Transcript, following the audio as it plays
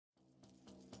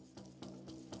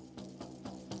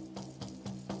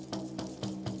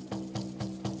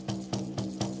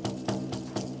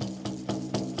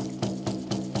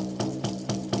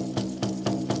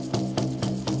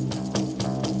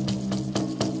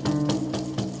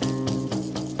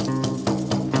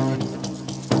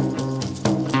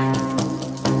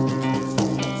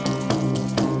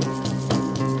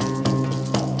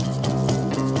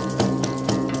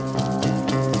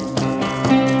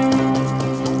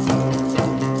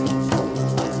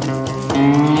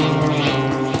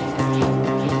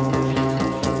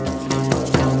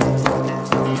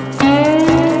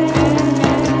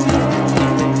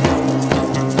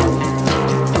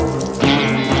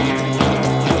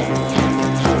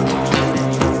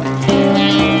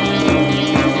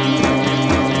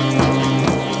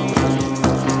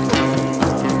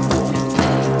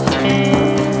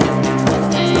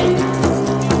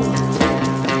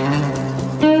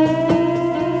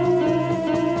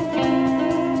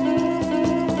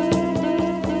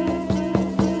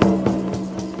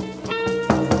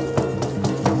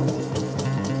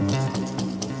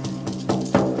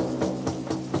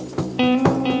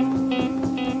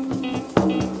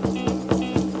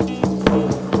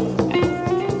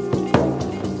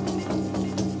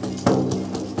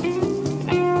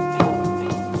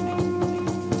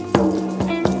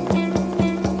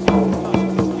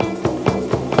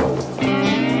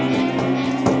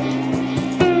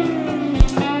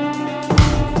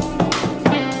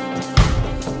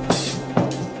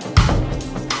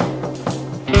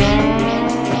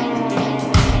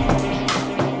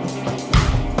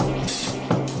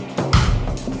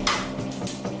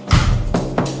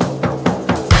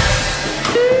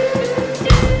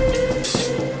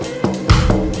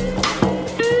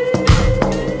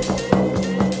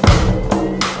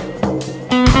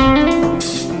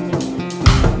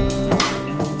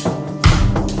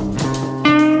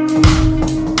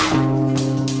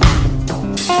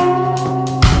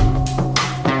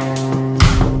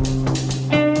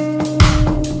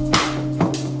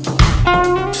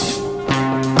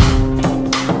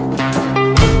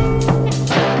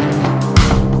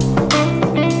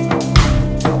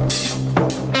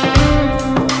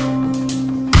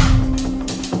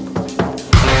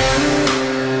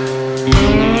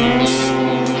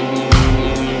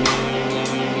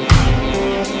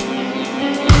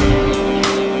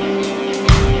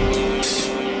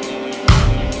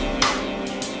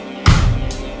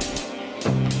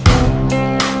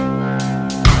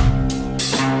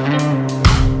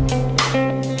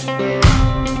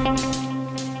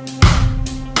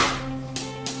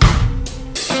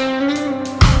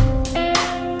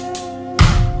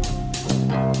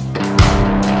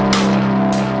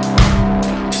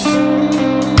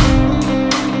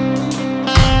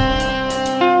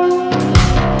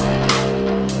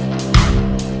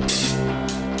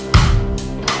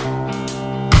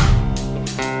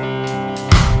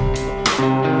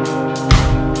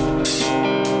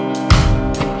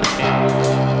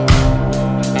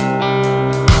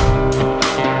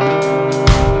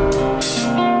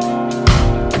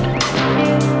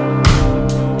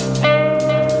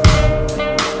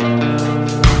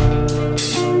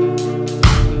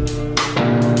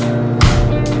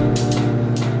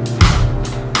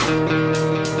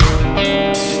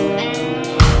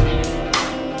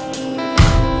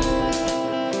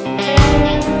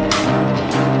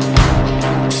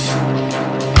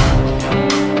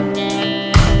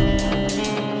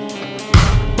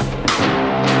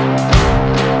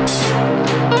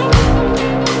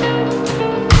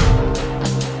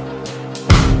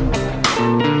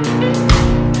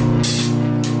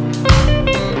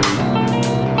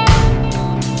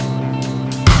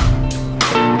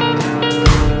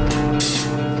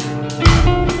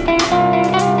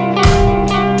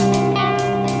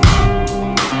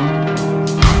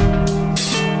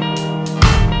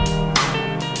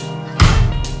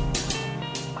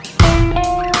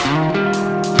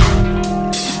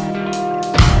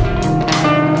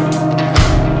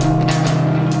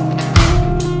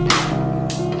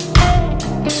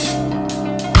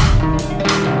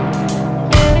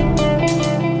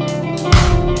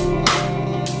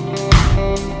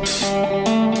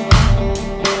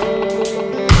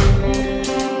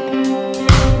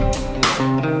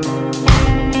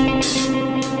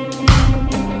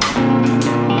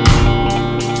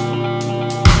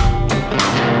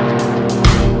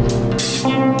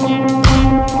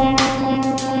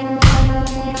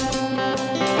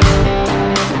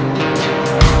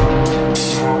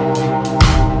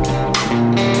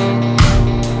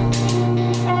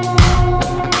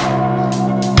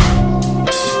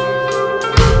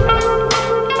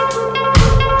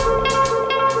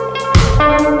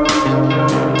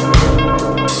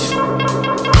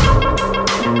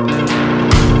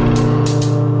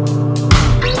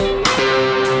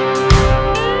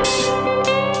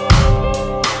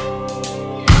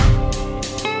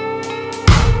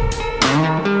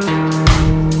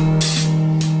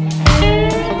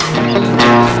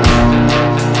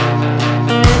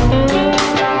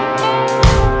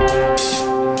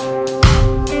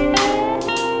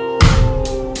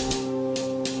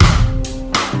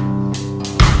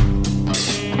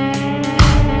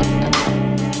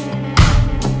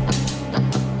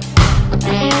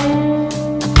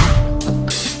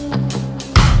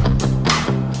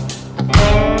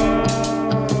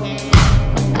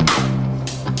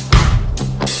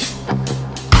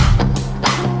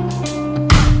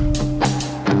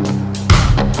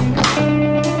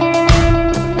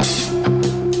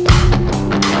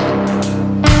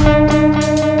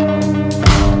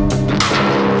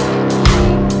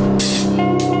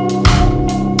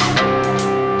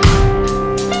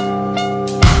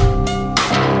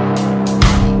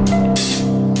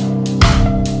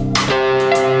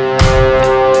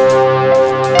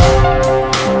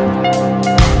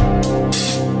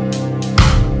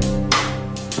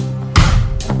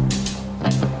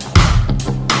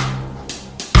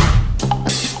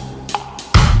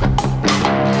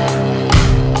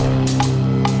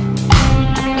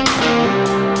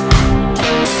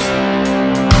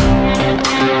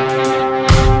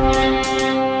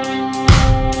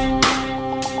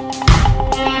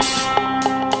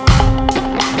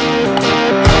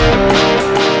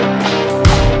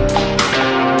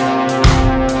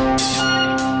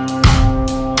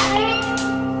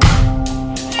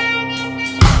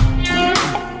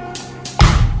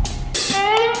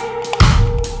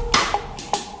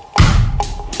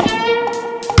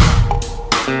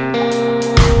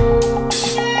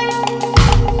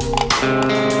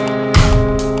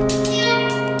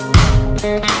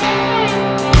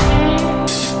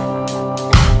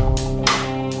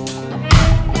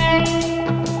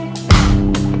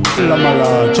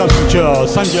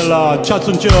산젤라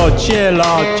차순저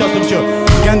치엘라 차순저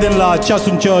겐델라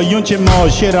차순저 윤치모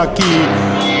시라키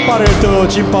파레토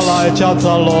침팔라에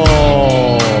차살로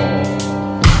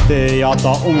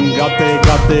Teata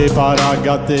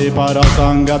gate para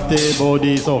sangate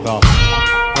body soha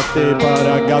gate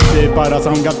para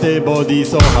sangate body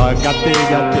soha gate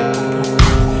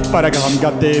para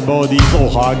sangate body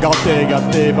soha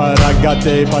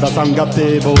gate para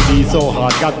sangate body soha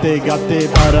gate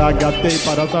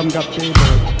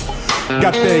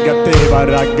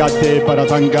para sangate para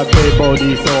sangate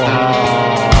body soha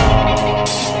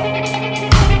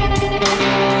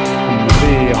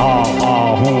ha ha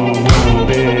hum hum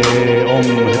be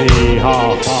hri ha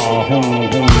ha hum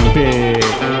hum be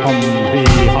hri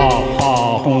ha ha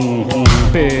hum hum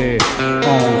be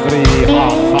hri ha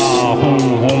ha hum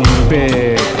hum be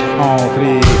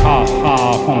hri ha ha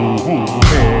hum hum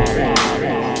be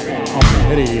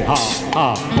hri ha ha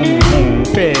hum hum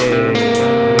be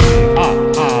ha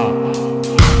ha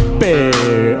be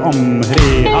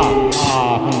hri ha ha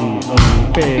hum hum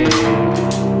be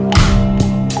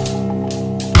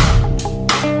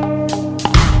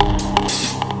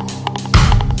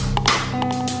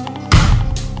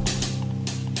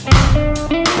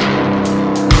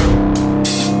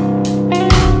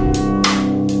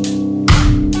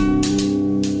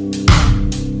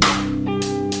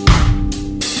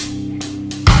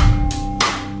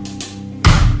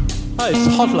It's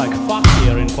hot like fuck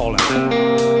here in Poland.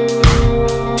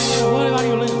 Where are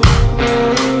you living?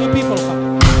 You people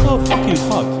are so fucking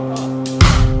hot.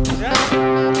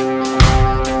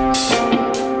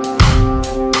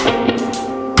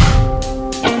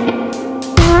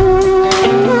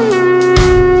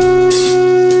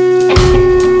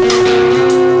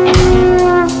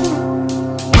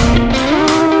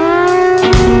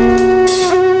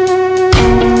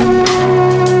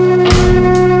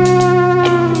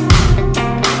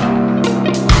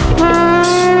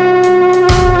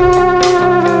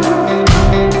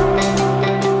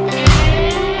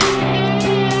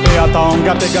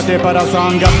 Gate para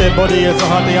sangate body so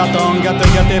hot yaton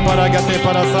gate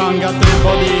para sangate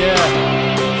body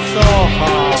so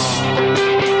hot.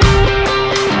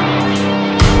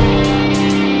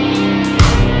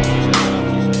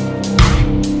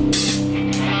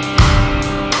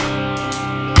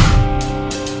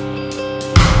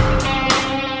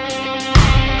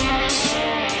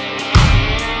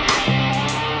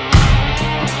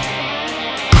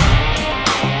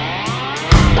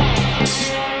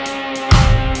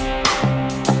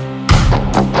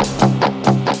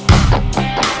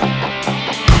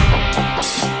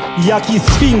 Jaki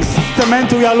sfinks z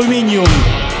cementu i aluminium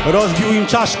rozbił im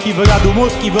czaszki, wyjadł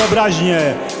mózg i wyobraźnię.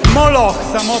 Moloch,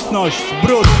 samotność,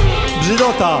 brud,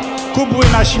 brzydota, kubły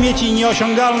na śmieci i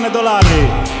nieosiągalne dolary.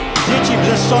 Dzieci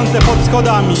wrzeszczące pod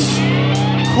schodami,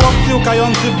 chłopcy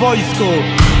łkający w wojsku,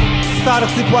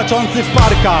 starcy płaczący w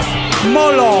parkach.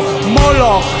 Moloch,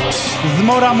 Moloch,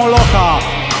 zmora Molocha,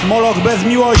 Moloch bez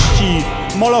miłości,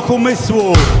 Moloch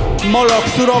umysłu, Moloch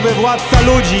surowy władca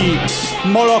ludzi,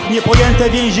 Moloch niepojęte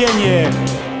więzienie,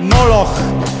 Moloch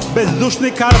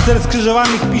bezduszny karcer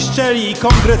skrzyżowanych piszczeli i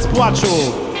kongres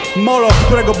płaczu, Moloch,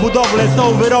 którego budowle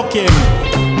są wyrokiem,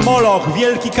 Moloch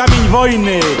wielki kamień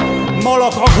wojny,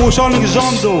 Moloch ogłuszonych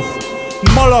rządów,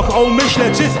 Moloch o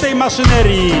umyśle czystej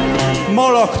maszynerii,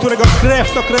 Moloch, którego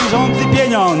krew to krążący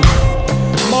pieniądz,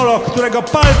 Moloch, którego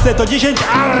palce to 10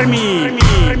 armii,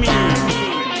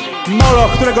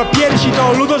 Moloch, którego piersi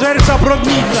to ludożercza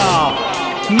brodnica,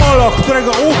 Moloch,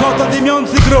 którego ucho to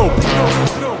dymiący grób,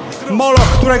 Moloch,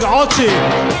 którego oczy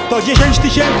to 10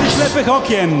 000 ślepych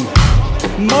okien,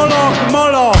 Moloch,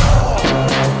 Moloch,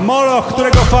 Moloch,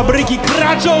 którego fabryki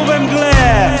kraczą we mgle,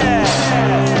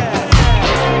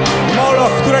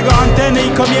 Moloch, którego anteny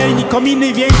i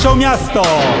kominy wieńczą miasto,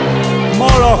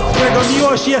 Moloch, którego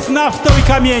miłość jest naftą i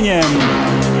kamieniem,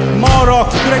 Moloch,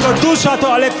 którego dusza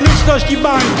to elektryczność i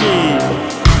banki,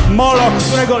 Moloch,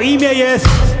 którego imię jest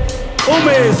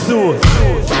umysł.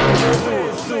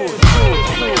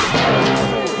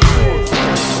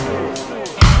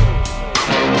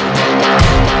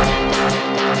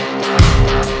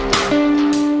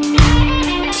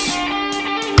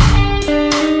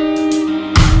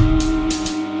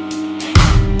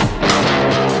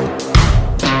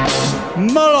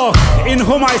 Moloch, in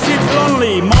whom I sit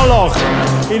lonely, Moloch,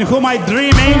 in whom I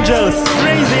dream angels,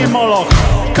 crazy in Moloch,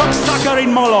 cocksucker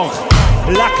in Moloch,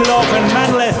 lack love and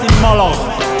manless in Moloch,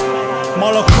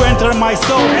 Moloch who entered my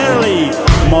soul early,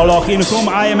 Moloch in whom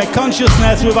I am a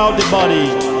consciousness without the body,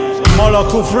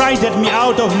 Moloch who frightened me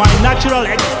out of my natural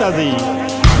ecstasy,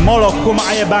 Moloch whom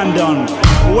I abandon,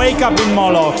 wake up in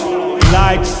Moloch,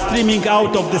 light streaming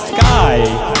out of the sky.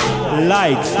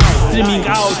 light streaming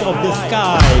out of the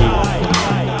sky,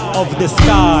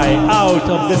 out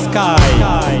of the sky.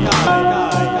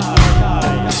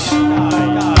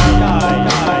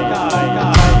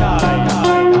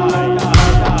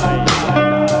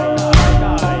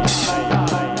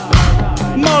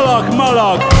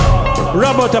 Moloch,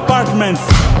 robot apartments,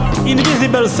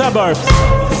 invisible suburbs,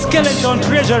 skeleton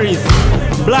treasuries,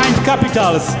 blind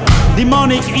capitals,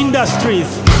 demonic industries,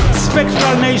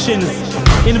 spectral nations,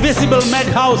 invisible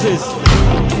madhouses,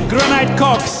 granite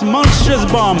cocks, monstrous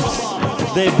bombs.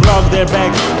 They broke their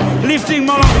backs, lifting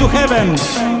Moloch to heaven,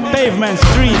 pavements,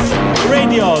 trees,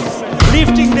 radios,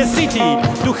 lifting the city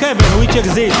to heaven which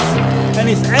exists and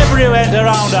is everywhere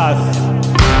around us.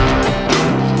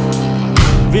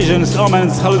 Visions,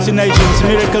 omens, hallucinations,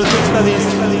 miracles, ecstasies,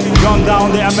 gone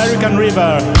down the American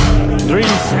river.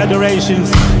 Dreams,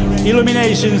 adorations,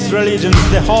 illuminations, religions,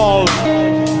 the whole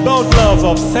boatload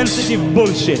of sensitive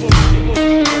bullshit.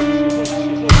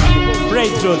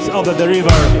 Breakthroughs over the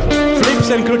river, flips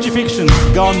and crucifixions,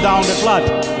 gone down the flood.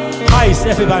 Highs,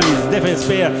 epiphanies,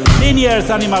 despair, linears,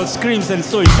 animal screams and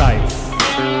suicides.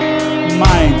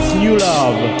 Minds, new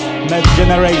love, met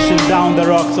generation down the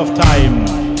rocks of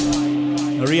time.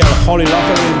 A real holy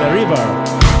laughter in the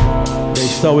river. They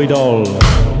saw it all,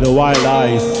 the wild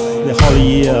eyes, the holy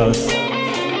years.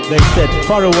 They said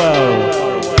farewell.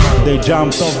 They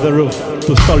jumped off the roof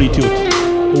to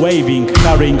solitude, waving,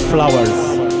 carrying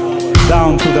flowers,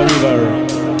 down to the river,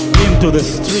 into the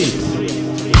street.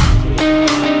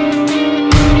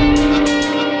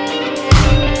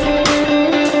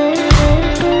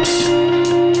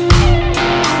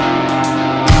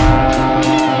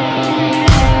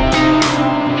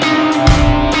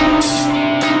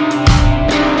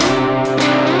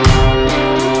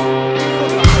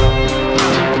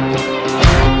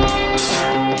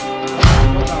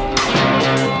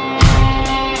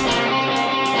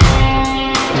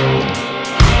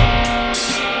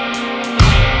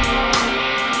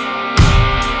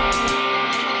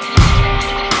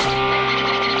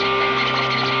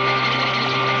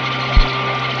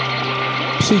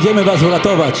 Przyjdziemy was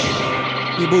uratować.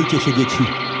 Nie bójcie się, dzieci.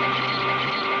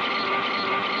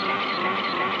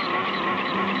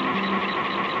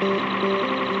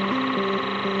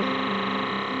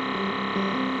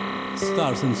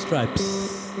 Stars and Stripes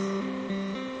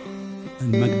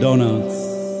and McDonald's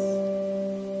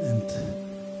and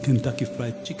Kentucky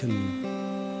Fried Chicken.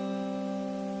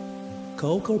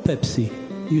 Coke or Pepsi?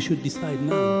 You should decide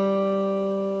now.